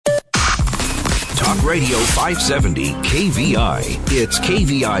Talk Radio 570 KVI. It's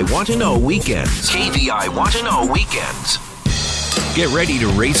KVI Want to Know Weekends. KVI Want to Know Weekends. Get ready to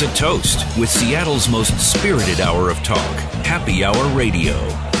raise a toast with Seattle's most spirited hour of talk, Happy Hour Radio.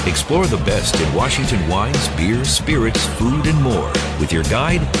 Explore the best in Washington wines, beers, spirits, food, and more with your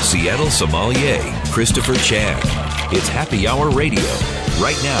guide, Seattle sommelier, Christopher Chan. It's Happy Hour Radio,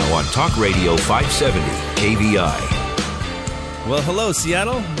 right now on Talk Radio 570 KVI. Well, hello,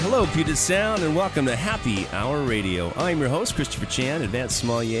 Seattle. Hello, Puget Sound, and welcome to Happy Hour Radio. I'm your host, Christopher Chan, advanced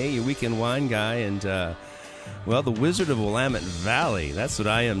sommelier, your weekend wine guy, and, well, the Wizard of Willamette Valley. That's what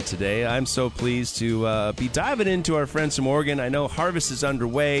I am today. I'm so pleased to be diving into our friends from Oregon. I know harvest is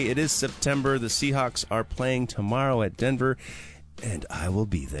underway. It is September. The Seahawks are playing tomorrow at Denver, and I will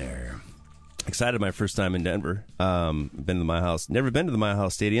be there. Excited, my first time in Denver. Been to the Mile House. Never been to the Mile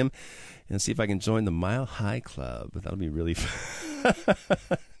House Stadium. And see if I can join the Mile High Club. That'll be really fun.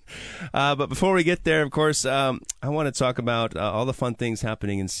 But before we get there, of course, I want to talk about all the fun things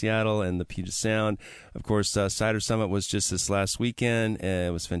happening in Seattle and the Puget Sound. Of course, Cider Summit was just this last weekend.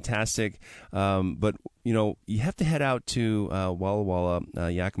 It was fantastic. But, you know, you have to head out to Walla Walla,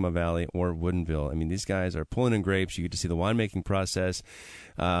 Yakima Valley, or Woodinville. I mean, these guys are pulling in grapes. You get to see the winemaking process.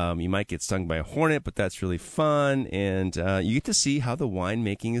 You might get stung by a hornet, but that's really fun. And you get to see how the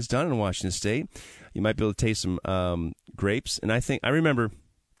winemaking is done in Washington State. You might be able to taste some grapes. And I remember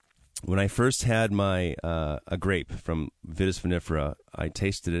when I first had my a grape from Vitis vinifera, I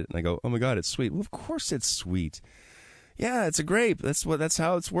tasted it and I go, "Oh my God, it's sweet." Well, of course it's sweet. Yeah, it's a grape. That's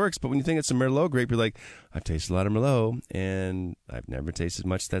how it works. But when you think it's a Merlot grape, you're like, I've tasted a lot of Merlot, and I've never tasted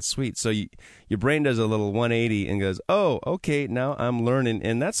much that's sweet. So your brain does a little 180 and goes, oh, okay, now I'm learning.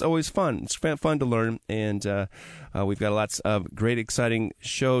 And that's always fun. It's fun to learn. And we've got lots of great, exciting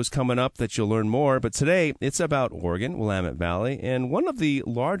shows coming up that you'll learn more. But today, it's about Oregon, Willamette Valley. And one of the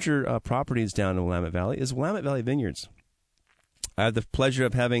larger properties down in Willamette Valley is Willamette Valley Vineyards. I have the pleasure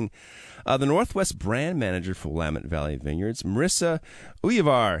of having the Northwest Brand Manager for Willamette Valley Vineyards, Marissa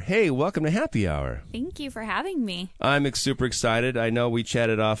Uyavar. Hey, welcome to Happy Hour. Thank you for having me. I'm super excited. I know we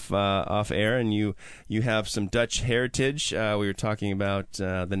chatted off air, and you have some Dutch heritage. We were talking about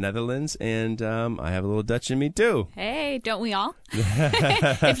the Netherlands, and I have a little Dutch in me too. Hey, don't we all?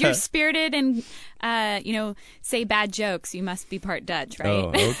 If you're spirited and say bad jokes, you must be part Dutch, right?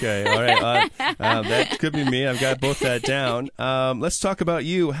 Oh, okay, all right. That could be me. I've got both that down. Let's talk about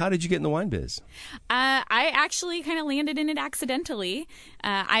you. How did you get in the wine biz? I actually kind of landed in it accidentally.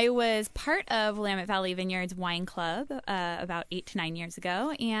 I was part of Willamette Valley Vineyards Wine Club about 8 to 9 years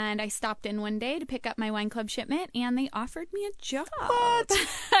ago, and I stopped in one day to pick up my wine club shipment, and they offered me a job. What?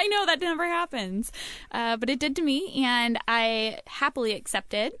 I know that never happens, but it did to me, and I happily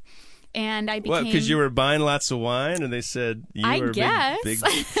accepted. And I became... What, because you were buying lots of wine and they said you were a big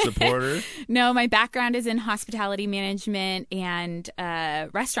supporter? No, my background is in hospitality management and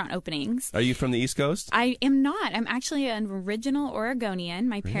restaurant openings. Are you from the East Coast? I am not. I'm actually an original Oregonian.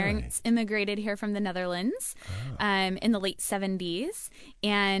 My parents immigrated here from the Netherlands in the late 70s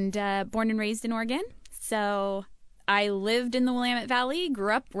and born and raised in Oregon. So... I lived in the Willamette Valley,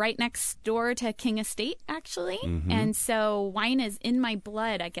 grew up right next door to King Estate, actually. Mm-hmm. And so wine is in my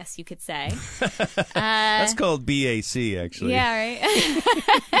blood, I guess you could say. That's called BAC, actually. Yeah, right?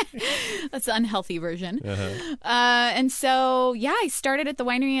 That's the unhealthy version. Uh-huh. And so, I started at the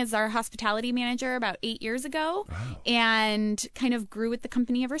winery as our hospitality manager about 8 years ago and kind of grew with the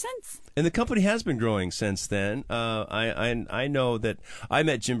company ever since. And the company has been growing since then. I know that I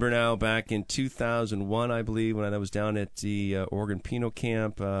met Jim Bernau back in 2001, I believe, when I was down at the Oregon Pinot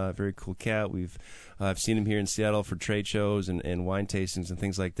Camp. Very cool cat. I've seen him here in Seattle for trade shows and wine tastings and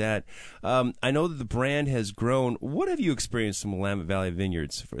things like that. I know that the brand has grown. What have you experienced in Willamette Valley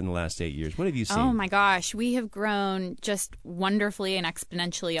Vineyards in the last 8 years? What have you seen? Oh, my gosh. We have grown just wonderfully and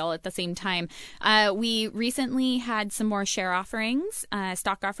exponentially all at the same time. We recently had some more share offerings,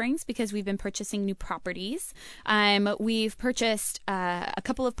 stock offerings, because we've been purchasing new properties. We've purchased a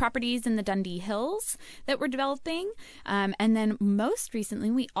couple of properties in the Dundee Hills that we're developing. And then most recently,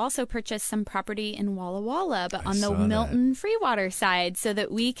 we also purchased some property in Walla Walla, but on the Milton Freewater side, so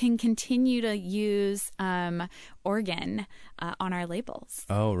that we can continue to use Oregon on our labels.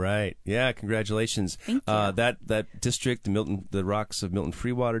 Oh, right. Yeah, congratulations. Thank you. That district, the Rocks of Milton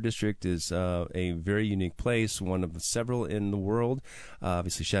Freewater District, is a very unique place, one of several in the world.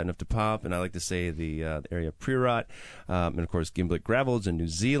 Obviously, Chateauneuf-du-Pape, and I like to say the area of Priorat, and of course, Gimblett Gravels in New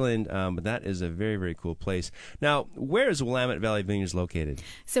Zealand. But that is a very, very cool place. Now, where is Willamette Valley Vineyards located?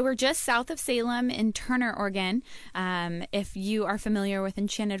 So we're just south of Salem in Turner, Oregon. If you are familiar with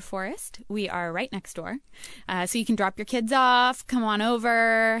Enchanted Forest, we are right next door. So you can drop your kids off, come on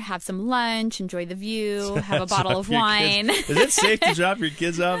over, have some lunch, enjoy the view, have a bottle of wine. Is it safe to drop your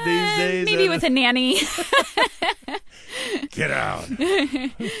kids off these days? Maybe with a nanny. Get out.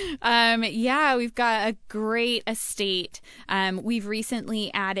 Yeah, we've got a great estate. We've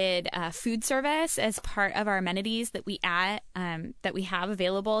recently added food service as part of our amenities that we have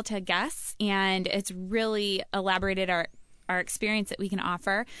available to guests, and it's really elaborated our experience that we can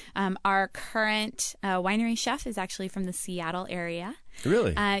offer. Our current winery chef is actually from the Seattle area.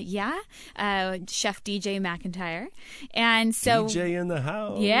 Really? Yeah. Chef DJ McIntyre. And so DJ in the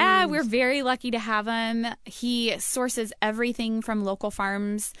house. Yeah, we're very lucky to have him. He sources everything from local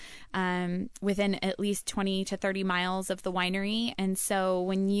farms within at least 20 to 30 miles of the winery. And so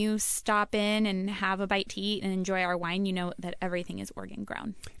when you stop in and have a bite to eat and enjoy our wine, you know that everything is Oregon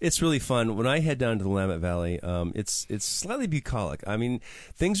grown. It's really fun. When I head down to the Willamette Valley, it's slightly bucolic. I mean,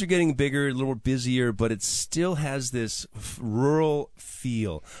 things are getting bigger, a little busier, but it still has this rural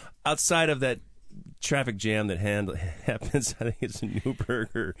feel. Outside of that traffic jam that happens, I think it's in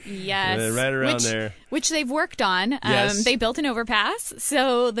Newburgh or yes, right around there. Which they've worked on. Yes. They built an overpass,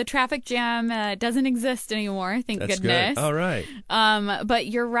 so the traffic jam doesn't exist anymore, thank That's goodness. Good. All right. But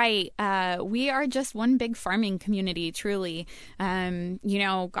you're right. We are just one big farming community, truly.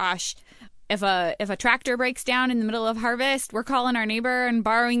 Gosh, if a tractor breaks down in the middle of harvest, we're calling our neighbor and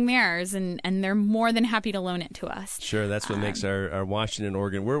borrowing theirs, and they're more than happy to loan it to us. Sure, that's what makes our Washington,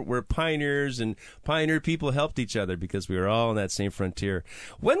 Oregon. We're pioneers, and pioneer people helped each other because we were all on that same frontier.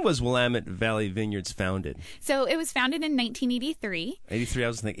 When was Willamette Valley Vineyards founded? So it was founded in 1983. 83, I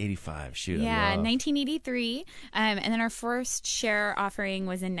was thinking 85. Shoot, yeah, 1983. And then our first share offering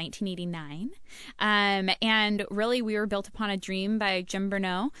was in 1989. And really, we were built upon a dream by Jim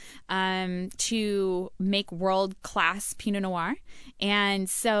Bernot to make world-class Pinot Noir. And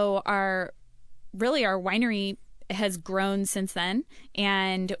so our winery has grown since then,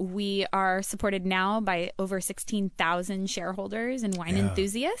 and we are supported now by over 16,000 shareholders and wine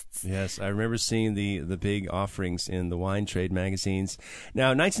enthusiasts. Yes, I remember seeing the big offerings in the wine trade magazines.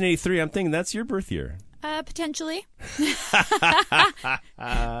 Now, 1983, I'm thinking that's your birth year. Potentially. But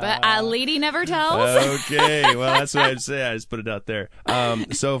a lady never tells. Okay, well, that's what I'd say. I just put it out there.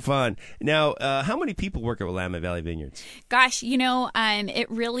 So fun. Now, how many people work at Willamette Valley Vineyards? Gosh, it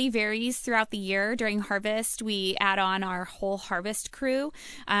really varies throughout the year. During harvest, we add on our whole harvest crew.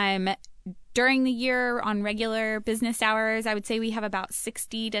 During the year, on regular business hours, I would say we have about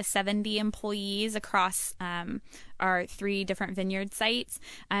 60 to 70 employees across our 3 different vineyard sites.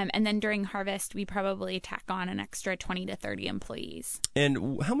 And then during harvest, we probably tack on an extra 20 to 30 employees.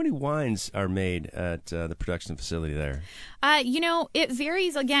 And how many wines are made at the production facility there? It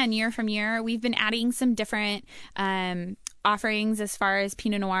varies, again, year from year. We've been adding some different offerings as far as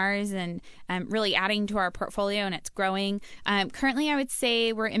Pinot Noirs and really adding to our portfolio, and it's growing. Currently, I would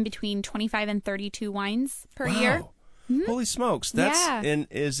say we're in between 25 and 32 wines per year. Mm-hmm. Holy smokes! And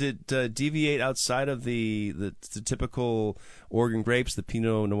is it deviate outside of the typical Oregon grapes, the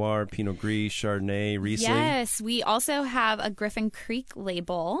Pinot Noir, Pinot Gris, Chardonnay, Riesling? Yes, we also have a Griffin Creek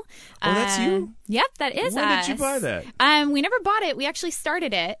label. Oh, that's you? Yep, that is us. When did you buy that? We never bought it. We actually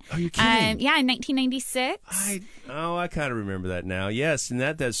started it. Are you kidding? Yeah, in 1996. I kind of remember that now. Yes, and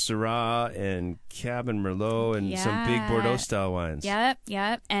that's Syrah and Cab and Merlot and some big Bordeaux style wines. Yep.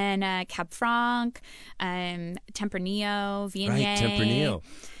 And Cab Franc, Tempranillo, Viognier. Right, Tempranillo.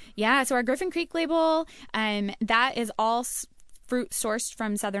 Yeah, so our Griffin Creek label, that is all fruit sourced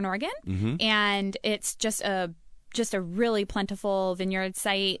from Southern Oregon, and it's just a really plentiful vineyard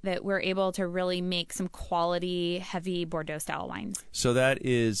site that we're able to really make some quality, heavy Bordeaux-style wines. So that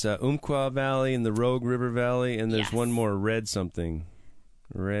is Umpqua Valley and the Rogue River Valley, and there's one more Red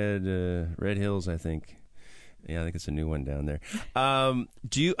Hills, I think. Yeah, I think it's a new one down there. I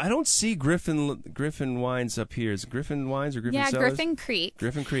don't see Griffin wines up here. Is it Griffin wines or Griffin Cellars? Yeah, Griffin Creek.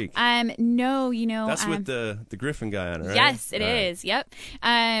 Griffin Creek. No, that's with the Griffin guy on it, right? Yes, it is. Yep.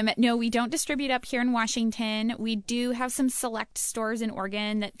 No, we don't distribute up here in Washington. We do have some select stores in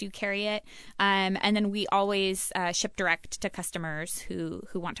Oregon that do carry it, and then we always ship direct to customers who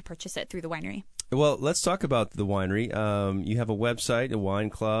want to purchase it through the winery. Well, let's talk about the winery. You have a website, a wine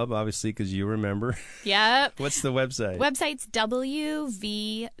club, obviously, because you remember. Yep. What's the website? Website's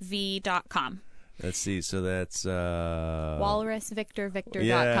wvv.com. Let's see. So that's walrusvictorvictor.com.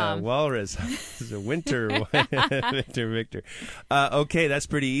 Yeah, Walrus. It's a winter Victor. Okay, that's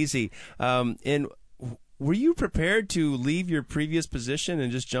pretty easy. And were you prepared to leave your previous position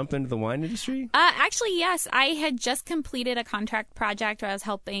and just jump into the wine industry? Actually, yes. I had just completed a contract project where I was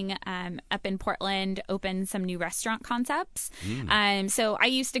helping up in Portland open some new restaurant concepts. So I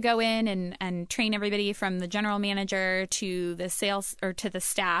used to go in and train everybody from the general manager to the sales or to the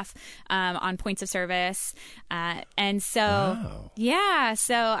staff on points of service. And so, Wow. yeah,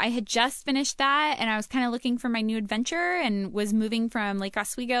 so I had just finished that, and I was kind of looking for my new adventure and was moving from Lake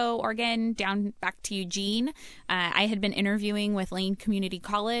Oswego, Oregon, down back to Eugene. I had been interviewing with Lane Community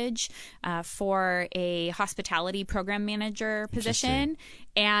College for a hospitality program manager position,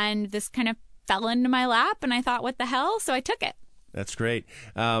 and this kind of fell into my lap, and I thought, what the hell? So I took it. That's great.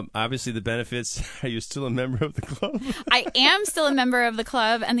 Obviously, the benefits, are you still a member of the club? I am still a member of the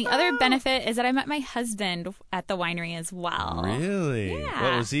club, and the other benefit is that I met my husband at the winery as well. Really? Yeah.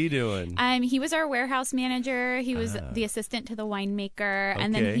 What was he doing? He was our warehouse manager. He was the assistant to the winemaker,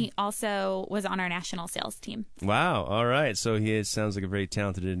 and then Okay. he also was on our national sales team. Wow. All right. So sounds like a very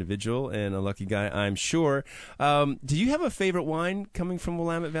talented individual and a lucky guy, I'm sure. Do you have a favorite wine coming from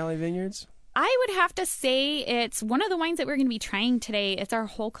Willamette Valley Vineyards? I would have to say it's one of the wines that we're going to be trying today. It's our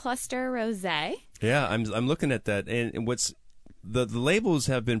whole cluster rosé. Yeah, I'm looking at that, and what's the labels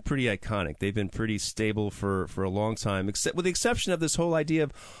have been pretty iconic. They've been pretty stable for a long time, except with the exception of this whole idea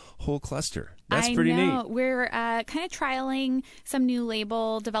of whole cluster. That's pretty neat. We're kind of trialing some new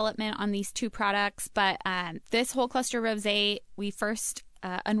label development on these two products, but this whole cluster rosé we first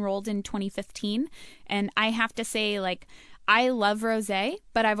unrolled in 2015, and I have to say, like, I love rosé,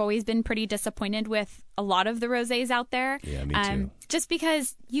 but I've always been pretty disappointed with a lot of the rosés out there. Yeah, me too. Just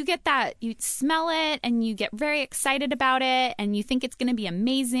because you get that, you smell it and you get very excited about it and you think it's going to be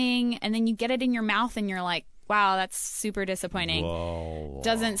amazing, and then you get it in your mouth and you're like, wow, that's super disappointing. Whoa.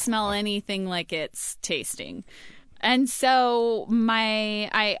 Doesn't smell anything like it's tasting. And so when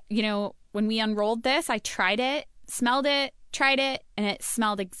we unrolled this, I tried it, smelled it, tried it, and it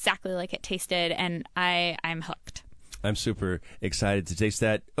smelled exactly like it tasted, and I'm hooked. I'm super excited to taste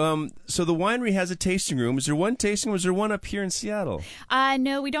that. So the winery has a tasting room. Is there one tasting room? Is there one up here in Seattle?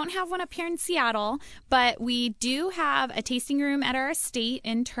 No, we don't have one up here in Seattle, but we do have a tasting room at our estate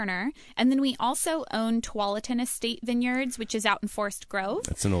in Turner. And then we also own Tualatin Estate Vineyards, which is out in Forest Grove.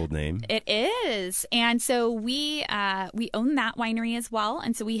 That's an old name. It is. And so we own that winery as well.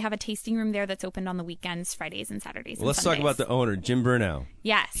 And so we have a tasting room there that's opened on the weekends, Fridays and Saturdays. Well, let's talk about the owner, Jim Burnau.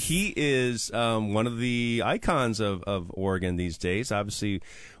 Yes. He is one of the icons of Oregon these days. Obviously,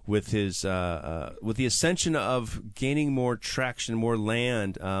 with his with the ascension of gaining more traction, more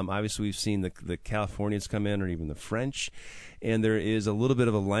land. Obviously, we've seen the Californians come in, or even the French, and there is a little bit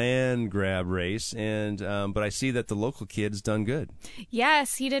of a land grab race. And but I see that the local kid's done good.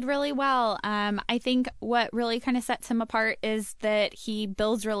 Yes, he did really well. I think what really kind of sets him apart is that he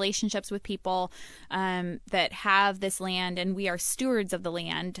builds relationships with people that have this land, and we are stewards of the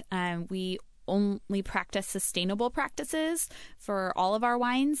land. We only practice sustainable practices for all of our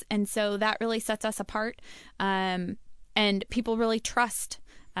wines, and so that really sets us apart. And people really trust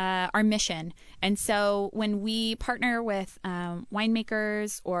our mission. And so when we partner with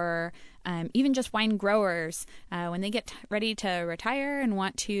winemakers or even just wine growers, when they get ready to retire and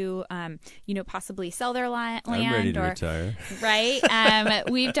want to, possibly sell their land, I'm ready to retire. Right?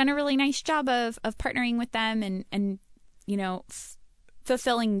 We've done a really nice job of partnering with them and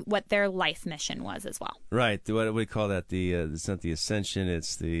fulfilling what their life mission was as well. Right. What do we call that? It's not the ascension.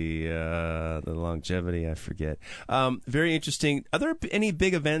 It's the longevity. I forget. Very interesting. Are there any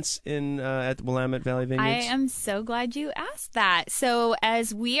big events at the Willamette Valley Vineyards? I am so glad you asked that. So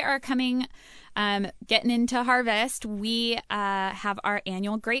as we are getting into harvest, we have our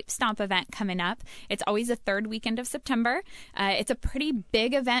annual Grape Stomp event coming up. It's always the third weekend of September. It's a pretty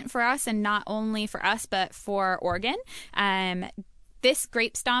big event for us, and not only for us, but for Oregon. This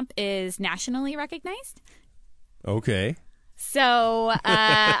Grape Stomp is nationally recognized. Okay. So,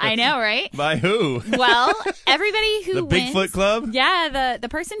 I know, right? By who? Well, everybody who the wins... The Bigfoot Club? Yeah, the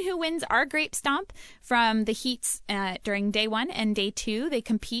person who wins our Grape Stomp from the heats during day 1 and day 2, they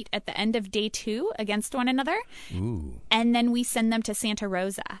compete at the end of day 2 against one another. Ooh. And then we send them to Santa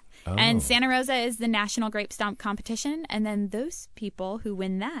Rosa. Oh. And Santa Rosa is the National Grape Stomp competition, and then those people who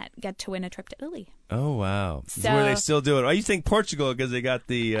win that get to win a trip to Italy. Oh, wow. So, where they still do it. I used to think Portugal because they got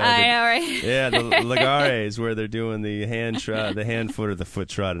the... I know, right? Yeah, the Lagares, where they're doing the hand foot, or the foot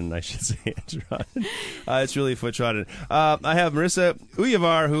trotting, I should say. Hand trotting. It's really foot trotting. I have Marissa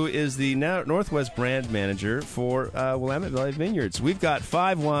Uyavar, who is the Northwest brand manager for Willamette Valley Vineyards. We've got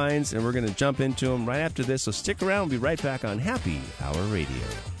 5 wines, and we're going to jump into them right after this, so stick around. We'll be right back on Happy Hour Radio.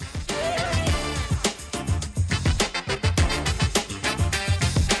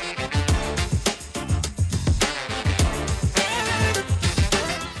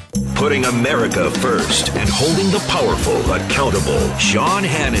 Putting America first and holding the powerful accountable. Sean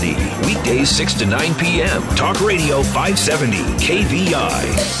Hannity. Weekdays 6 to 9 p.m. Talk Radio 570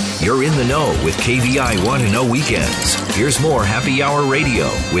 KVI. You're in the know with KVI Want to Know Weekends. Here's more Happy Hour Radio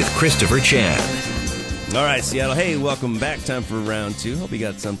with Christopher Chan. All right, Seattle. Hey, welcome back. Time for round two. Hope you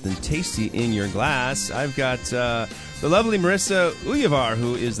got something tasty in your glass. I've got the lovely Marissa Uyavar,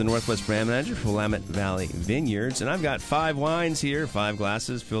 who is the Northwest Brand Manager for Willamette Valley Vineyards. And I've got 5 wines here, 5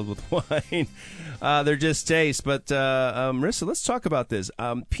 glasses filled with wine. They're just taste. But Marissa, let's talk about this.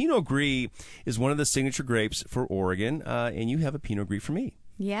 Pinot Gris is one of the signature grapes for Oregon, and you have a Pinot Gris for me.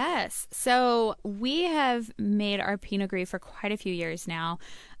 Yes. So we have made our Pinot Gris for quite a few years now.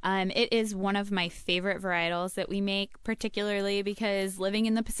 It is one of my favorite varietals that we make, particularly because living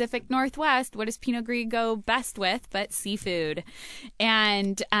in the Pacific Northwest, what does Pinot Gris go best with but seafood?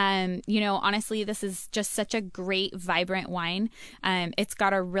 And, honestly, this is just such a great, vibrant wine. It's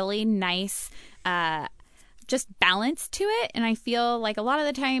got a really nice just balance to it, and I feel like a lot of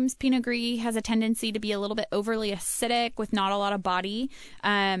the times Pinot Gris has a tendency to be a little bit overly acidic with not a lot of body,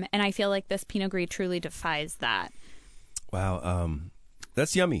 and I feel like this Pinot Gris truly defies that. Wow,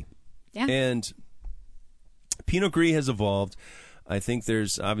 that's yummy. Yeah. And Pinot Gris has evolved. I think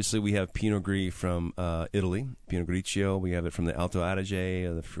obviously we have Pinot Gris from Italy, Pinot Grigio. We have it from the Alto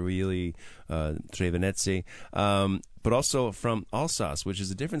Adige, the Friuli, Tre Venezia, but also from Alsace, which is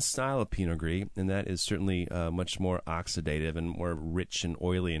a different style of Pinot Gris, and that is certainly much more oxidative and more rich and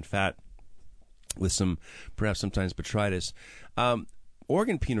oily in fat, with some, perhaps sometimes botrytis.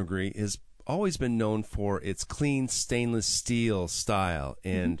 Oregon Pinot Gris is always been known for its clean stainless steel style,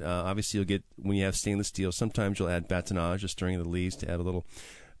 and obviously you'll get, when you have stainless steel, sometimes you'll add batonnage, or stirring of the leaves, to add a little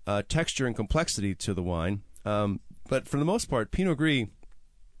texture and complexity to the wine. But for the most part, Pinot Gris,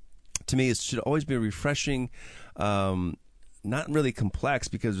 to me, should always be refreshing, not really complex,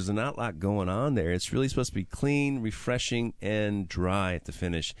 because there's not a lot going on there. It's really supposed to be clean, refreshing, and dry at the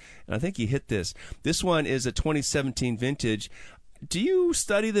finish. And I think you hit this. This one is a 2017 vintage. Do you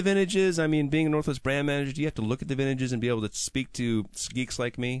study the vintages? I mean, being a Northwest Brand Manager, do you have to look at the vintages and be able to speak to geeks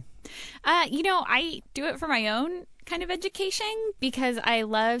like me? I do it for my own kind of education, because I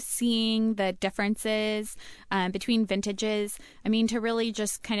love seeing the differences between vintages. I mean, to really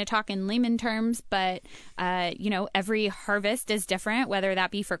just kind of talk in layman terms, but, every harvest is different, whether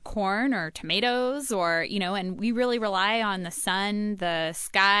that be for corn or tomatoes or, and we really rely on the sun, the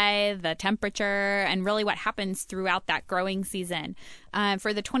sky, the temperature, and really what happens throughout that growing season.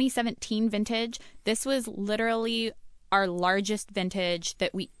 For the 2017 vintage, this was literally our largest vintage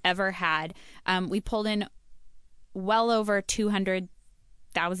that we ever had. We pulled in well over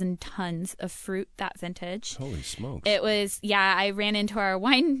 200,000 tons of fruit that vintage. Holy smokes. It was, I ran into our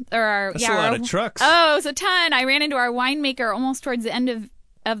wine, That's a lot of trucks. Oh, it was a ton. I ran into our winemaker almost towards the end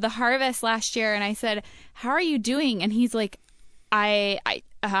of the harvest last year, and I said, "How are you doing?" And he's like,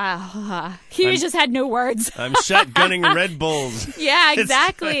 he just had no words. I'm shotgunning Red Bulls. Yeah,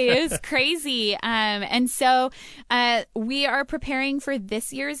 exactly. It was crazy. And so we are preparing for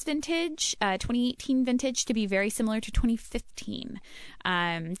this year's vintage, 2018 vintage, to be very similar to 2015,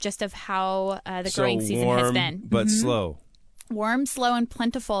 just of how the growing season has been. But slow. Warm, slow, and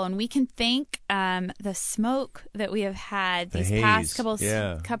plentiful, and we can thank the smoke that we have had these past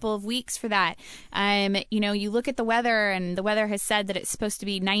couple of weeks for that. You look at the weather, and the weather has said that it's supposed to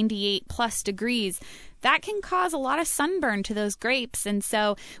be 98 plus degrees. That can cause a lot of sunburn to those grapes, and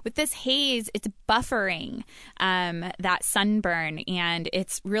so with this haze, it's buffering that sunburn, and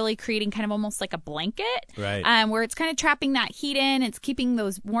it's really creating kind of almost like a blanket, right? Where it's kind of trapping that heat in. It's keeping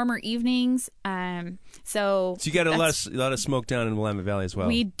those warmer evenings. So you got a lot of smoke down in Willamette Valley as well.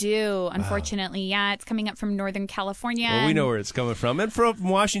 We do, unfortunately. Yeah, it's coming up from Northern California. Well, we know where it's coming from, and from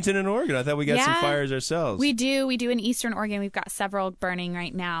Washington and Oregon. I thought we got some fires ourselves. We do in Eastern Oregon. We've got several burning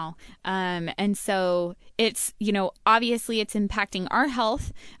right now, and so it's obviously it's impacting our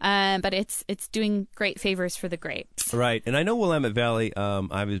health, but it's doing great favors for the grapes. Right, and I know Willamette Valley.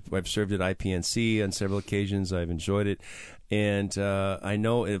 I've served at IPNC on several occasions. I've enjoyed it. And I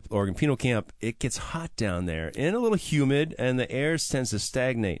know at Oregon Pinot Camp, it gets hot down there and a little humid, and the air tends to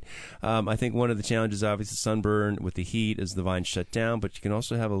stagnate. I think one of the challenges, obviously, sunburn with the heat as the vines shut down, but you can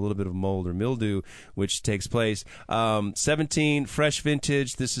also have a little bit of mold or mildew, which takes place. 17, fresh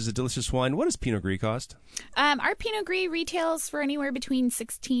vintage. This is a delicious wine. What does Pinot Gris cost? Our Pinot Gris retails for anywhere between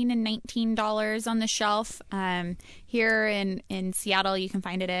 $16 and $19 on the shelf. Here in Seattle, you can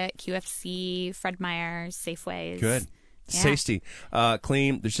find it at QFC, Fred Meyer's, Safeways. Good. It's tasty,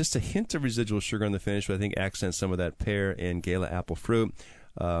 clean. There's just a hint of residual sugar on the finish, but I think accents some of that pear and Gala apple fruit.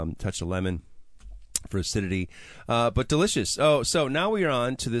 Touch of lemon. for acidity, but delicious. Oh, so now we are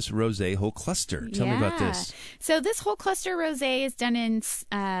on to this rosé whole cluster. Tell me about this. So this whole cluster rosé is done in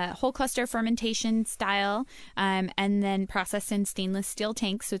whole cluster fermentation style, and then processed in stainless steel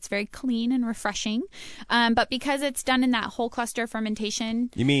tanks. So it's very clean and refreshing. But because it's done in that whole cluster fermentation,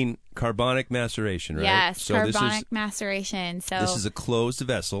 you mean carbonic maceration, right? Yes, so carbonic maceration. So this is a closed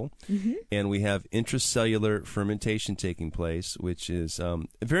vessel, and we have intracellular fermentation taking place, which is a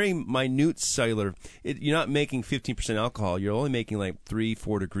very minute cellular. You're not making 15% alcohol. You're only making like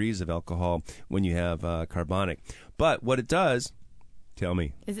 3-4 degrees of alcohol when you have carbonic. But what it does, tell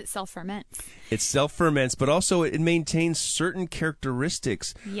me, is it self-ferments. It self-ferments, but also it maintains certain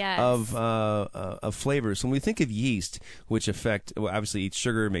characteristics of flavors. When we think of yeast, which affect, well, obviously each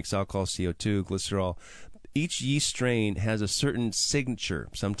sugar makes alcohol, CO2, glycerol. Each yeast strain has a certain signature.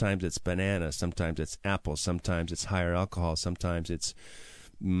 Sometimes it's banana, sometimes it's apple, sometimes it's higher alcohol, sometimes it's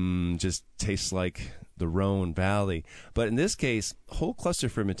just tastes like the Rhone Valley. But in this case, whole cluster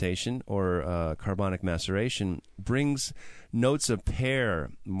fermentation or carbonic maceration brings notes of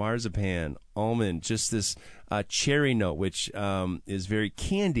pear, marzipan, almond, just this cherry note, which is very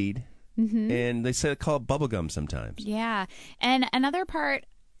candied. And they call it bubblegum sometimes. Yeah. And another part,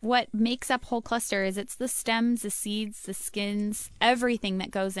 what makes up whole cluster is it's the stems, the seeds, the skins, everything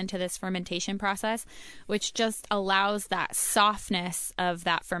that goes into this fermentation process, which just allows that softness of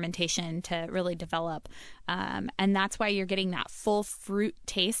that fermentation to really develop. And that's why you're getting that full fruit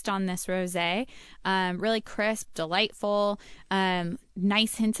taste on this rosé. Really crisp, delightful,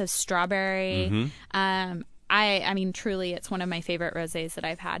 nice hints of strawberry. I mean, truly, it's one of my favorite rosés that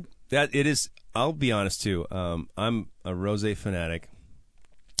I've had. That it is. I'll be honest too. I'm a rosé fanatic.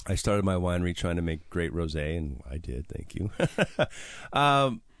 I started my winery trying to make great rosé, and I did. Thank you.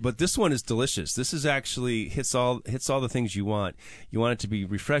 But this one is delicious. This is actually hits all the things you want. You want it to be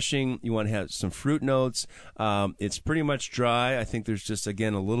refreshing. You want to have some fruit notes. It's pretty much dry. I think there's just,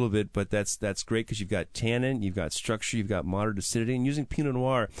 again, a little bit, but that's great because you've got tannin, you've got structure, you've got moderate acidity, and using Pinot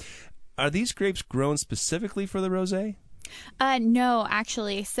Noir. Are these grapes grown specifically for the rosé? No,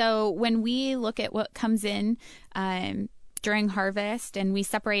 actually. So when we look at what comes in during harvest, and we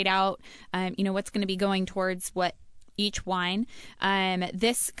separate out, what's going to be going towards what each wine.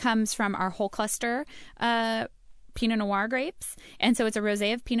 This comes from our whole cluster Pinot Noir grapes, and so it's a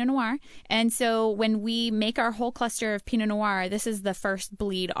rosé of Pinot Noir. And so when we make our whole cluster of Pinot Noir, this is the first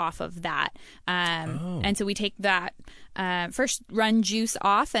bleed off of that. And so we take that first run juice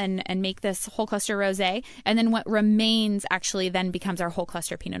off and make this whole cluster rosé, and then what remains actually then becomes our whole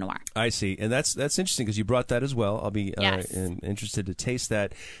cluster Pinot Noir. I see, and that's interesting because you brought that as well. I'll be interested to taste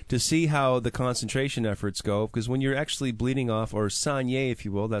that to see how the concentration efforts go, because when you're actually bleeding off, or saignée, if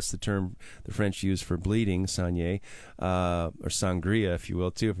you will, that's the term the French use for bleeding, saignée, or sangria, if you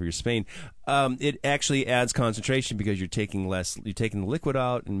will, too, if you're Spain. It actually adds concentration because you're taking the liquid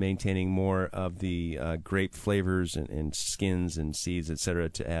out and maintaining more of the grape flavors and skins and seeds, etc.,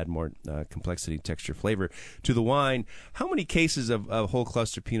 to add more complexity, texture, flavor to the wine. How many cases of whole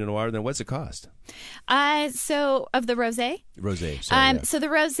cluster Pinot Noir, then what's it cost? So of the rosé? Rosé, sorry. So the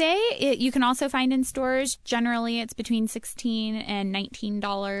rosé, you can also find in stores. Generally, it's between $16 and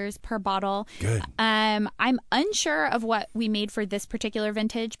 $19 per bottle. Good. I'm unsure of what we made for this particular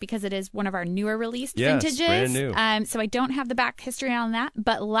vintage because it is one of our newer released vintages. Brand new. So I don't have the back history on that.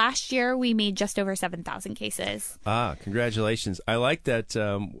 But last year, we made just over 7,000 cases. Congratulations. I like that,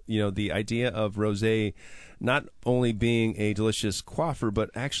 the idea of rosé not only being a delicious coiffure, but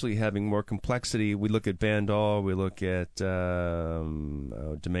actually having more complexity. We look at Bandol, we look at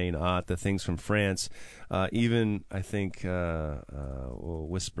Domaine Haut, the things from France, even, I think,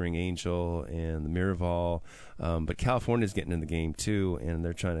 Whispering Angel and the Miraval. But California's getting in the game, too, and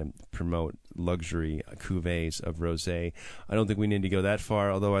they're trying to promote luxury cuvées of rosé. I don't think we need to go that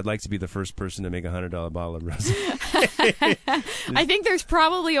far, although I'd like to be the first person to make a $100 bottle of rosé. I think there's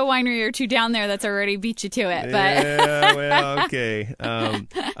probably a winery or two down there that's already beat you to it. But yeah, well, okay.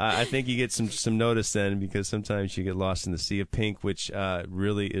 I think you get some notice then, because sometimes you get lost in the sea of pink, which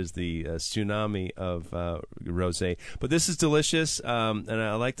really is the tsunami of rosé. But this is delicious, and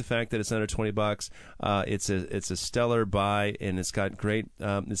I like the fact that it's under $20. It's a stellar buy, and it's got great.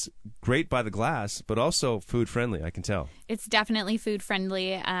 It's great by the glass, but also food friendly. I can tell. It's definitely food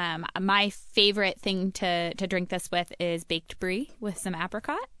friendly. My favorite thing to drink this with is baked brie with some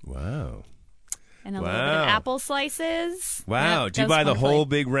apricot. Wow. And a little bit of apple slices. Wow. Yep, do you buy the whole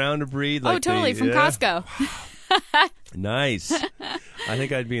big round of brie? Totally, from Costco. Nice. I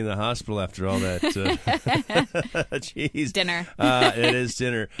think I'd be in the hospital after all that. Jeez. Dinner. It is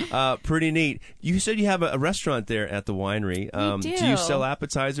dinner. Pretty neat. You said you have a restaurant there at the winery. We do. Do you sell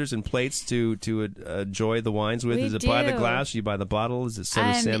appetizers and plates to enjoy the wines with? Is it by the glass? You buy the bottle? Is it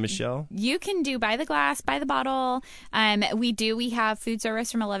San Michel? You can do by the glass, by the bottle. We have food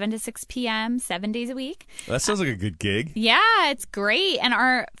service from 11 to 6 p.m., 7 days a week. Well, that sounds like a good gig. Yeah, it's great. And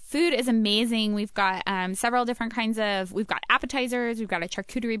our food is amazing. We've got several different kinds we've got appetizers, we've got a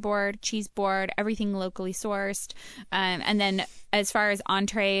charcuterie board, cheese board, everything locally sourced. And then as far as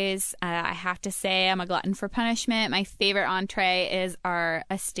entrees, I have to say I'm a glutton for punishment. My favorite entree is our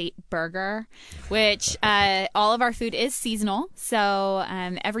estate burger, which all of our food is seasonal. So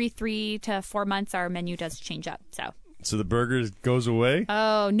every 3 to 4 months, our menu does change up. So the burger goes away?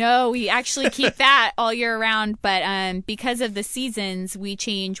 Oh, no. We actually keep that all year round. But because of the seasons, we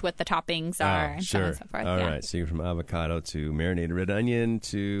change what the toppings are. And sure. so on and so forth. All right. So you're from avocado to marinated red onion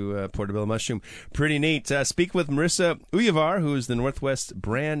to portobello mushroom. Pretty neat. Speak with Marissa Uyavar, who is the Northwest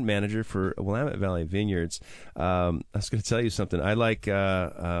brand manager for Willamette Valley Vineyards. I was going to tell you something. I like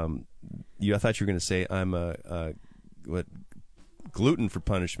I thought you were going to say I'm gluten for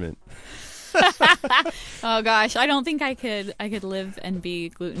punishment. Oh gosh, I don't think I could live and be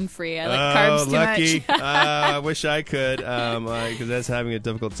gluten free. I like carbs too lucky. much. I wish I could, because that's having a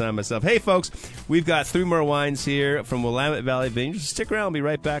difficult time myself. Hey folks, we've got 3 more wines here from Willamette Valley Vineyards. Stick around, we'll be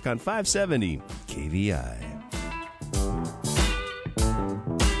right back on 570 KVI.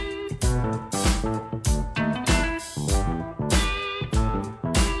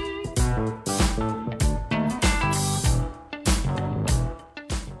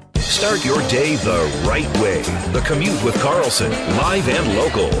 Start your day the right way. The Commute with Carlson, live and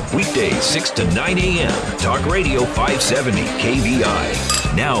local. Weekdays 6 to 9 a.m. Talk Radio 570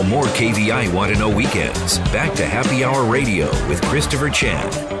 KVI. Now more KVI Want to Know Weekends. Back to Happy Hour Radio with Christopher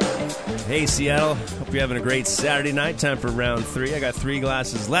Chan. Hey Seattle, hope you're having a great Saturday night. Time for round 3. I got 3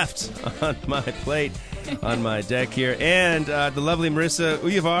 glasses left on my plate. On my deck here. And the lovely Marissa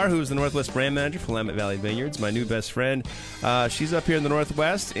Uyavar, who's the Northwest brand manager for Willamette Valley Vineyards, my new best friend. She's up here in the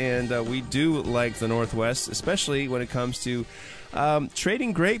Northwest, and we do like the Northwest, especially when it comes to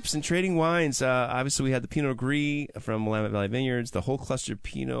trading grapes and trading wines. Obviously, we had the Pinot Gris from Willamette Valley Vineyards, the whole cluster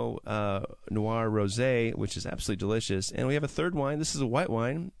Pinot Noir Rosé, which is absolutely delicious. And we have a third wine. This is a white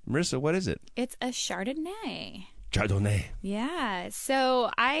wine. Marissa, what is it? It's a Chardonnay. Chardonnay. Yeah.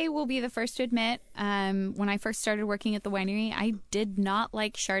 So I will be the first to admit, when I first started working at the winery, I did not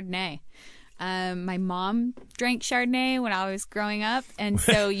like Chardonnay. My mom drank Chardonnay when I was growing up, and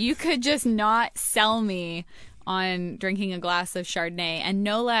so you could just not sell me on drinking a glass of Chardonnay, and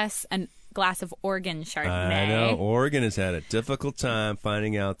no less a glass of Oregon Chardonnay. I know. Oregon has had a difficult time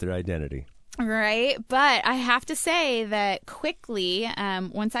finding out their identity. Right, but I have to say that quickly,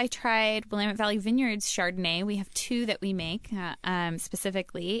 once I tried Willamette Valley Vineyards Chardonnay, we have 2 that we make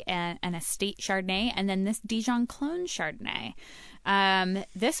specifically, an estate Chardonnay, and then this Dijon Clone Chardonnay.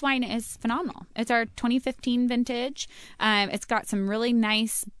 This wine is phenomenal. It's our 2015 vintage. It's got some really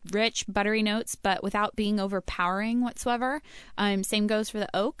nice, rich, buttery notes, but without being overpowering whatsoever. Same goes for the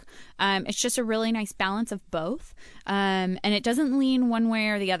oak. It's just a really nice balance of both. And it doesn't lean one way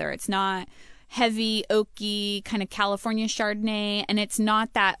or the other. It's not heavy, oaky, kind of California Chardonnay, and it's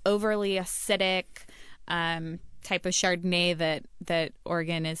not that overly acidic type of Chardonnay that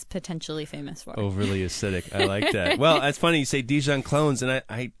Oregon is potentially famous for. Overly acidic. I like that. Well, it's funny you say Dijon clones, and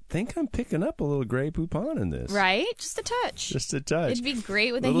I think I'm picking up a little Grey Poupon in this. Right? Just a touch. Just a touch. It'd be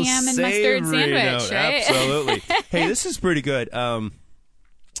great with a ham and mustard sandwich, right? Absolutely. Hey, this is pretty good.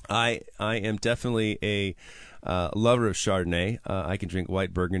 I am definitely a lover of Chardonnay. I can drink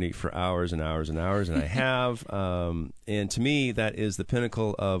white Burgundy for hours and hours and hours, and I have. And to me, that is the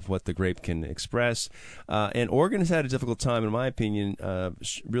pinnacle of what the grape can express. And Oregon has had a difficult time, in my opinion,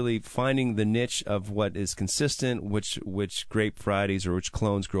 really finding the niche of what is consistent, which grape varieties or which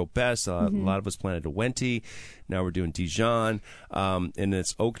clones grow best. A lot of us planted a Wente. Now we're doing Dijon, and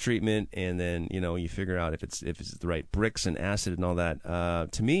it's oak treatment, and then you figure out if it's the right bricks and acid and all that.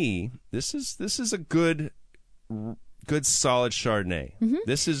 To me, this is a good solid Chardonnay.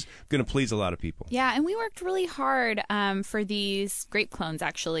 This is going to please a lot of people. Yeah, and we worked really hard for these grape clones,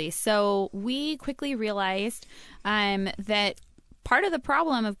 actually. So we quickly realized that part of the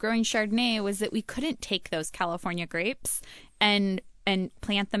problem of growing Chardonnay was that we couldn't take those California grapes and and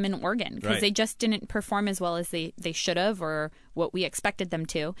plant them in Oregon because they just didn't perform as well as they should have or what we expected them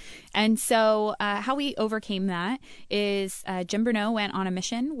to. And so how we overcame that is Jim Bruneau went on a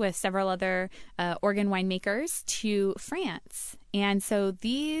mission with several other Oregon winemakers to France. And so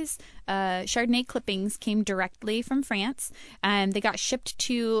these Chardonnay clippings came directly from France, and they got shipped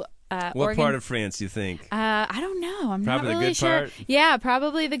to what Oregon. part of France do you think? I don't know. I'm probably not really the good sure. part? Yeah,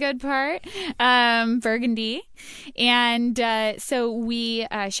 probably the good part. Burgundy. And so we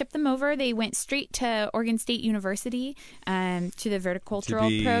shipped them over. They went straight to Oregon State University to the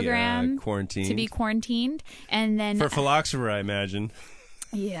viticultural program. Quarantined. To be quarantined. And then For phylloxera, I imagine.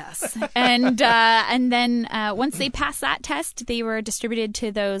 Yes. And then once they passed that test, they were distributed to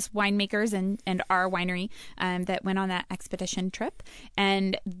those winemakers and our winery that went on that expedition trip.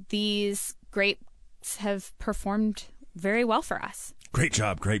 And these grapes have performed very well for us. Great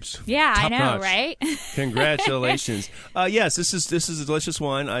job, grapes. Yeah, Top I know, notch. right? Congratulations. Yes, this is a delicious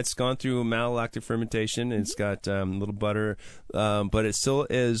wine. It's gone through malolactic fermentation. It's got a little butter, but it still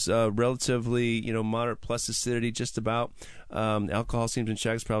is relatively, moderate plus acidity, just about. Alcohol seems in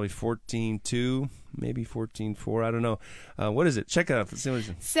check. It's probably 14.2, maybe 14.4. I don't know. What is it? Check it out. Let's see what it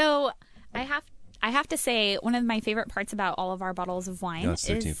is. So I have to say, one of my favorite parts about all of our bottles of wine is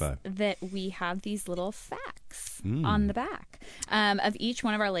that we have these little facts on the back of each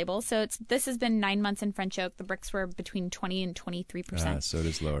one of our labels. So this has been 9 months in French oak. The bricks were between 20 and 23%. So it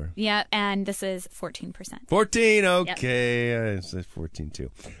is lower. Yeah, and this is 14%. 14, okay. Yep. It's 14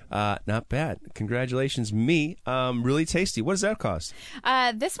 too. Not bad. Congratulations, me. Really tasty. What does that cost?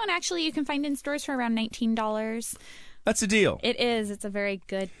 This one, actually, you can find in stores for around $19. That's a deal. It is. It's a very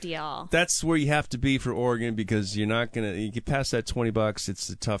good deal. That's where you have to be for Oregon because you're not going to... You get past that $20, it's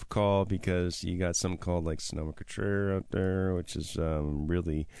a tough call because you got something called like Sonoma-Cutrer out there, which is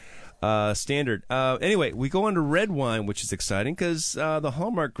really standard. Anyway, we go on to red wine, which is exciting because the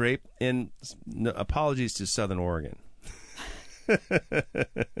Hallmark grape, and apologies to Southern Oregon.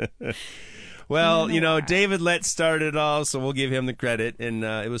 Well, David Lett started it all, so we'll give him the credit. And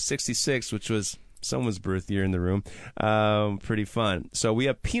it was 66, which was... someone's birth year in the room. Pretty fun. So we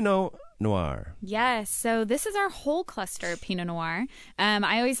have Pinot Noir. Yes. So this is our whole cluster Pinot Noir.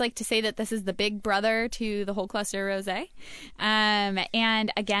 I always like to say that this is the big brother to the whole cluster rosé.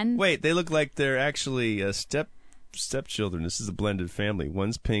 And again... Wait, they look like they're actually stepchildren. This is a blended family.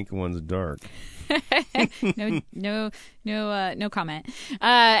 One's pink and one's dark. No comment.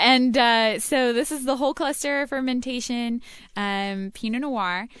 So this is the whole cluster fermentation Pinot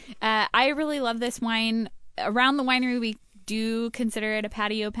Noir. I really love this wine. Around the winery, we do consider it a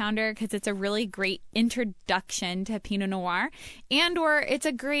patio pounder because it's a really great introduction to Pinot Noir, or it's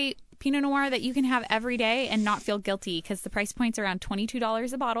a great Pinot Noir that you can have every day and not feel guilty because the price point's around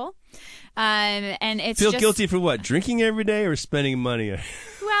 $22 a bottle. And it's feel guilty for what? Drinking every day or spending money?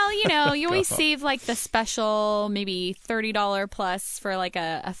 Well, you always save like the special, maybe $30 plus for like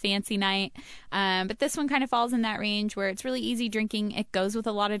a fancy night. But this one kind of falls in that range where it's really easy drinking. It goes with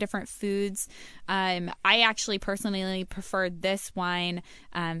a lot of different foods. I actually personally prefer this wine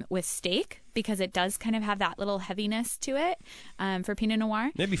with steak because it does kind of have that little heaviness to it for Pinot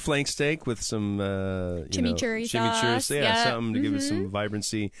Noir. Maybe flank steak with some chimichurri sauce. Yeah, something to give it some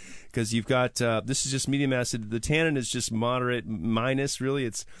vibrancy. Because you've got this is just medium acid. The tannin is just moderate minus. Really,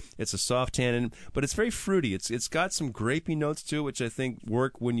 it's a soft tannin, but it's very fruity. It's got some grapey notes to it, which I think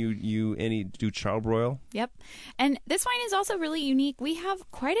work when you do charbroil. Yep, and this wine is also really unique. We have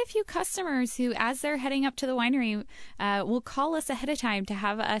quite a few customers who, as they're heading up to the winery, will call us ahead of time to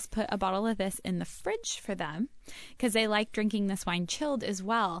have us put a bottle of this in the fridge for them because they like drinking this wine chilled as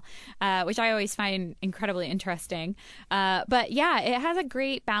well, which I always find incredibly interesting. But yeah, it has a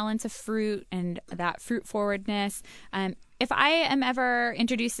great balance of fruit and that fruit forwardness. If I am ever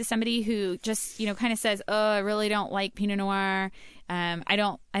introduced to somebody who just, kind of says, "Oh, I really don't like Pinot Noir. I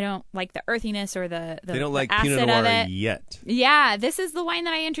don't like the earthiness or the they don't like acid Pinot Noir of it." yet. Yeah, this is the wine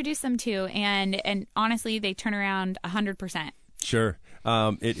that I introduce them to, and honestly, they turn around 100%. Sure.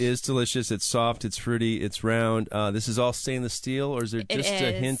 It is delicious. It's soft. It's fruity. It's round. This is all stainless steel, or is there just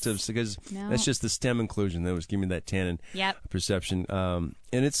a hint of... Because that's just the stem inclusion that was giving me that tannin perception. And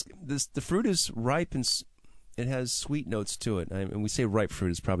the fruit is ripe and it has sweet notes to it. And we say ripe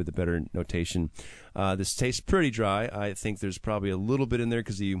fruit is probably the better notation. This tastes pretty dry. I think there's probably a little bit in there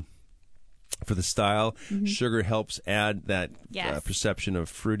because for the style, sugar helps add that perception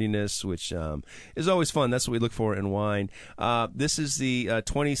of fruitiness, which is always fun. That's what we look for in wine. This is the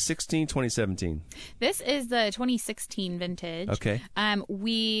 2016, 2017. This is the 2016 vintage. Okay.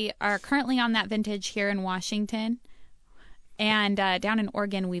 We are currently on that vintage here in Washington. And down in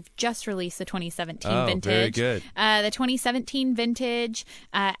Oregon, we've just released the 2017 vintage. Very good. The 2017 vintage,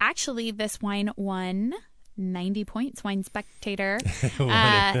 actually, this wine won 90 points. Wine Spectator.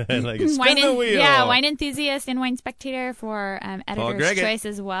 Like spin the wheel. Yeah, Wine Enthusiast and Wine Spectator for Editor's Choice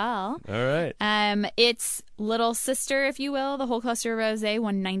as well. All right. Its little sister, if you will, the Whole Cluster Rosé,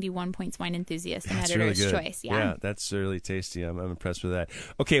 won 91 points. Wine Enthusiast and That's Editor's really good. Choice. Yeah, that's really tasty. I'm impressed with that.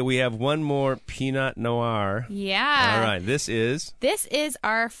 Okay, we have one more Pinot Noir. Yeah. All right. This is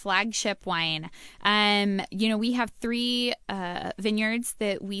our flagship wine. We have 3 vineyards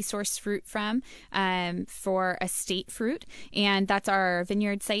that we source fruit from for estate fruit, and that's our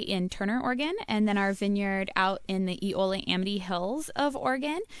vineyard site in Turner, Oregon, and then our vineyard out in the Eola Amity Hills of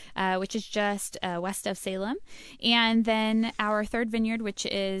Oregon, which is just west of Salem, and then our third vineyard, which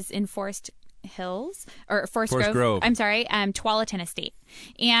is in Forest Grove. I'm sorry, Tualatin Estate.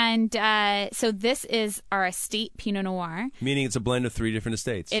 And so this is our estate Pinot Noir. meaning it's a blend of 3 different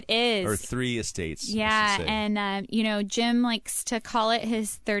estates. It is. Or 3 estates. Yeah, I should say. and Jim likes to call it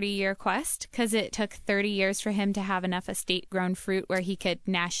his 30-year quest because it took 30 years for him to have enough estate-grown fruit where he could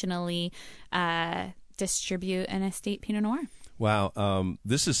nationally distribute an estate Pinot Noir. Wow,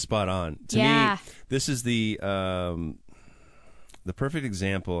 this is spot on. To me, this is the perfect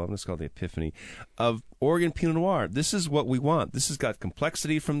example, I'm going to call it the epiphany, of Oregon Pinot Noir. This is what we want. This has got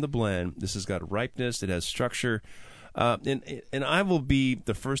complexity from the blend. This has got ripeness. It has structure. And I will be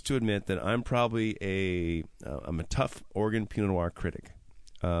the first to admit that I'm probably I'm a tough Oregon Pinot Noir critic.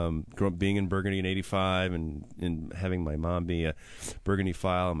 Being in Burgundy in 85 and having my mom be a Burgundy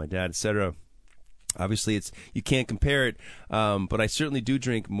file and my dad, etc. Obviously, you can't compare it, but I certainly do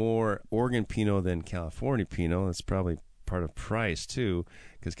drink more Oregon Pinot than California Pinot. That's probably part of price too,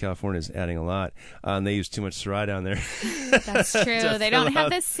 because California is adding a lot. And they use too much Syrah down there. That's true. They don't have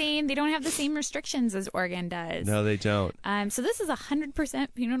the same restrictions as Oregon does. No, they don't. So this is 100%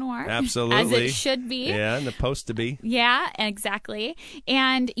 Pinot Noir. Absolutely, as it should be. Yeah, and supposed to be. Yeah, exactly.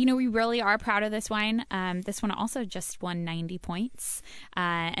 And we really are proud of this wine. This one also just won 90 points.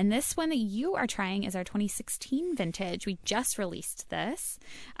 And this one that you are trying is our 2016 vintage. We just released this.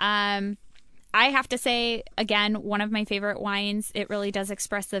 I have to say, again, one of my favorite wines. It really does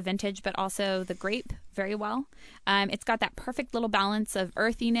express the vintage, but also the grape very well. It's got that perfect little balance of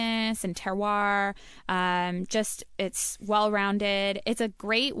earthiness and terroir. It's well-rounded. It's a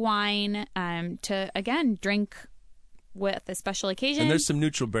great wine to, again, drink with a special occasion. And there's some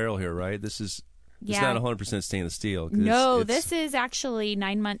neutral barrel here, right? This is it's not 100% stainless steel. No, this is actually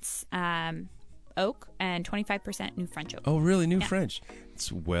 9 months oak and 25% new French oak. Oh, really? New French.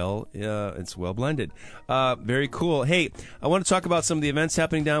 It's well blended. Very cool. Hey, I want to talk about some of the events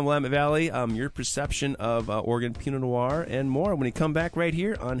happening down Willamette Valley, your perception of Oregon Pinot Noir, and more when we come back right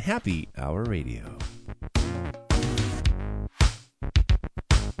here on Happy Hour Radio.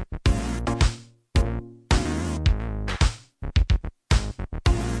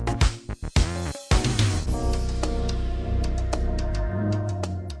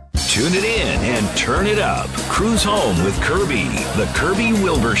 Tune it in and turn it up. Cruise home with Kirby. The Kirby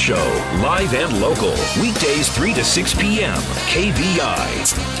Wilbur Show. Live and local. Weekdays 3 to 6 p.m.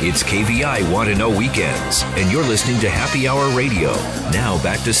 KVI. It's KVI Want to Know Weekends. And you're listening to Happy Hour Radio. Now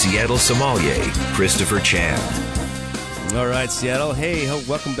back to Seattle sommelier, Christopher Chan. All right, Seattle. Hey,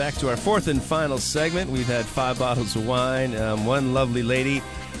 welcome back to our 4th and final segment. We've had 5 bottles of wine, one lovely lady,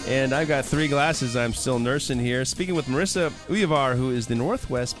 and I've got 3 glasses I'm still nursing here. Speaking with Marissa Uyavar, who is the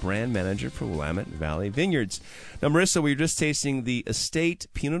Northwest Brand Manager for Willamette Valley Vineyards. Now, Marissa, we were just tasting the Estate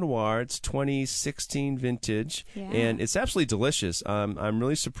Pinot Noir. It's 2016 vintage, and it's absolutely delicious. I'm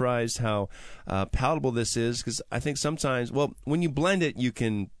really surprised how palatable this is, because I think sometimes, when you blend it, you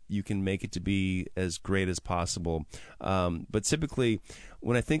can make it to be as great as possible. But typically,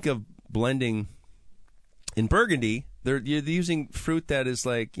 when I think of blending in Burgundy, they're using fruit that is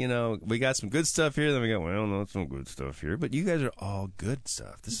like, we got some good stuff here, then we got, not some good stuff here. But you guys are all good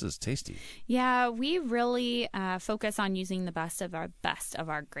stuff. This is tasty. Yeah, we really focus on using the best of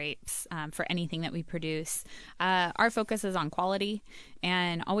our grapes for anything that we produce. Our focus is on quality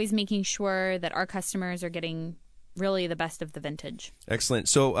and always making sure that our customers are getting really the best of the vintage. Excellent.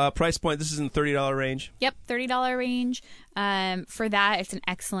 So price point, this is in the $30 range? Yep, $30 range. For that, it's an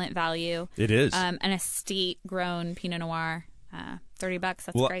excellent value. It is. An estate-grown Pinot Noir, $30,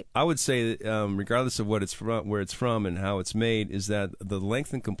 that's great. I would say that regardless of what it's from, where it's from and how it's made, is that the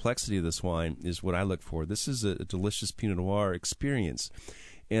length and complexity of this wine is what I look for. This is a delicious Pinot Noir experience.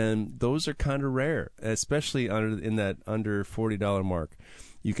 And those are kind of rare, especially in that under $40 mark.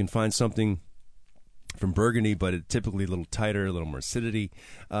 You can find something from Burgundy, but it's typically a little tighter, a little more acidity.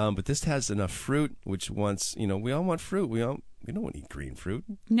 But this has enough fruit, which we all want fruit. we don't eat green fruit.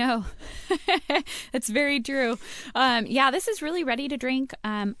 No, that's very true. This is really ready to drink.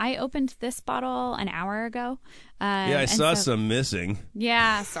 I opened this bottle an hour ago. I saw some missing.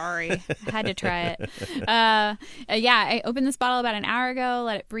 Yeah, sorry. I had to try it. I opened this bottle about an hour ago,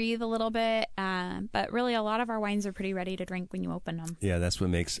 let it breathe a little bit. But really, a lot of our wines are pretty ready to drink when you open them. Yeah, that's what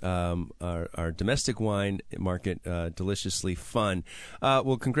makes our domestic wine market deliciously fun.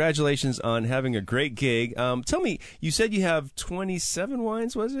 Well, congratulations on having a great gig. Tell me, you said you have 27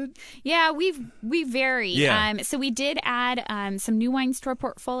 wines, was it? Yeah, we vary. Yeah. So we did add some new wines to our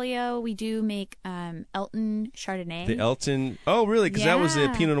portfolio. We do make Elton Chardonnay. The Elton. Oh, really? Because that was a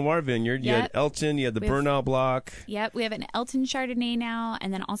Pinot Noir vineyard. You Yep. had Elton. You had the Bernal Block. Yep, we have an Elton Chardonnay now,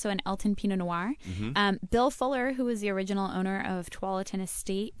 and then also an Elton Pinot Noir. Bill Fuller, who was the original owner of Tualatin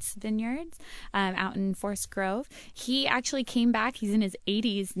Estates Vineyards out in Forest Grove, he actually came back. He's in his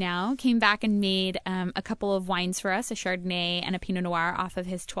 80s now. Came back and made a couple of wines for us, a Chardonnay and a Pinot Noir off of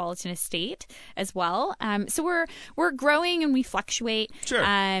his Tualatin estate as well. So we're growing and we fluctuate. Sure.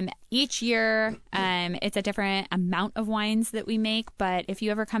 Each year, it's a different amount of wines that we make, but if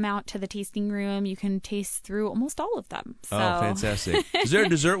you ever come out to the tasting room, you can taste through almost all of them. So. Oh, fantastic. Is there a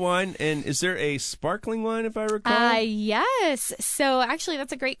dessert wine, and is there a sparkling wine, if I recall? Yes. So actually,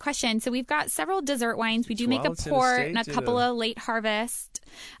 that's a great question. So we've got several dessert wines. We do make a port and a couple of late harvest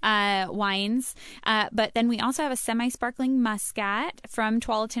wines, but then we also have a semi-sparkling muscat from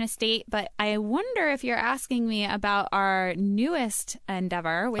Tualatin Estate. But I wonder if you're asking me about our newest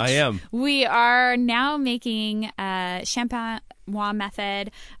endeavor, which I am. We are now making Champenois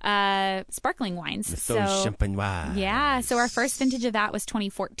method sparkling wines. Champenois. Yeah. So our first vintage of that was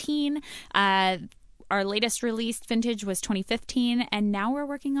 2014. Our latest released vintage was 2015, and now we're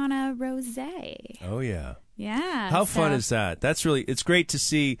working on a rosé. Oh, yeah. Yeah. How fun is that? It's great to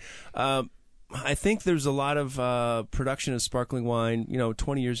see. I think there's a lot of production of sparkling wine.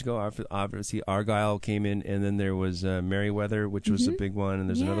 20 years ago, obviously Argyle came in, and then there was Merriweather, which was a big one, and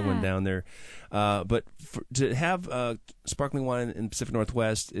there's another one down there. But to have sparkling wine in the Pacific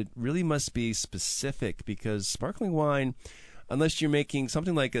Northwest, it really must be specific, because sparkling wine, unless you're making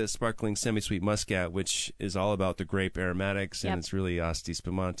something like a sparkling semi-sweet muscat, which is all about the grape aromatics, and it's really Asti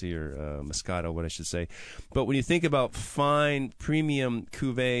Spumante or Moscato, what I should say. But when you think about fine, premium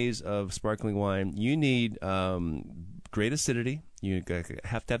cuvées of sparkling wine, you need great acidity. You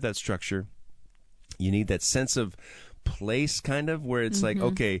have to have that structure. You need that sense of place, kind of, where it's like,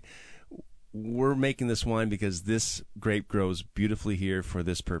 okay, we're making this wine because this grape grows beautifully here for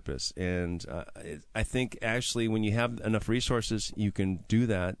this purpose. And I think actually when you have enough resources, you can do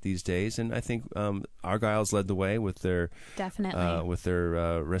that these days. And I think Argyle's led the way with their Récemment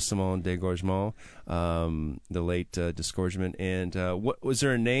Dégorgement, the late disgorgement. And what was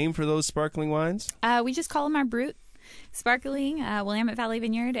there a name for those sparkling wines? We just call them our Brut Sparkling, Willamette Valley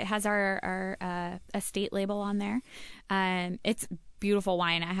Vineyard. It has our estate label on there. It's beautiful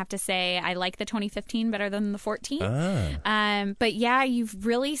wine, I have to say. I like the 2015 better than the 14. But yeah, you've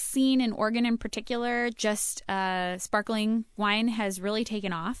really seen in Oregon in particular, just sparkling wine has really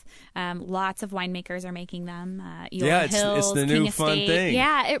taken off. Lots of winemakers are making them. Eagle Hills, it's the King new Estate. fun thing.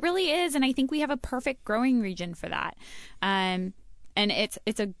 Yeah, it really is, and I think we have a perfect growing region for that. And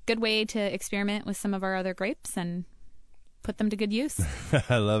it's a good way to experiment with some of our other grapes and put them to good use.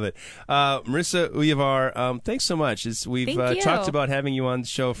 I love it. Marissa Uyavar, thanks so much. We've talked about having you on the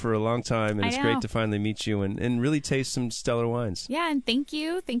show for a long time, and it's great to finally meet you and really taste some stellar wines. Yeah, and thank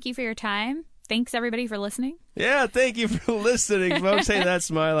you. Thank you for your time. Thanks, everybody, for listening. Yeah, thank you for listening, folks. Hey,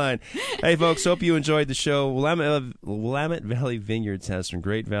 that's my line. Hey, folks, hope you enjoyed the show. Willamette Valley Vineyards has some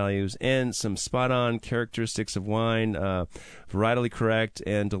great values and some spot-on characteristics of wine, varietally correct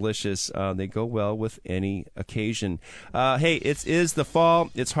and delicious. They go well with any occasion. Hey, it is the fall.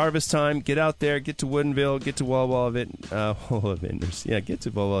 It's harvest time. Get out there. Get to Woodinville. Get to Walla Walla Vintners. Yeah, get to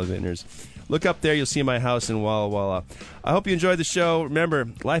Walla Walla Vintners. Look up there. You'll see my house in Walla Walla. I hope you enjoyed the show. Remember,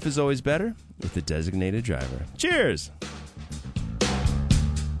 life is always better with the designated driver. Cheers!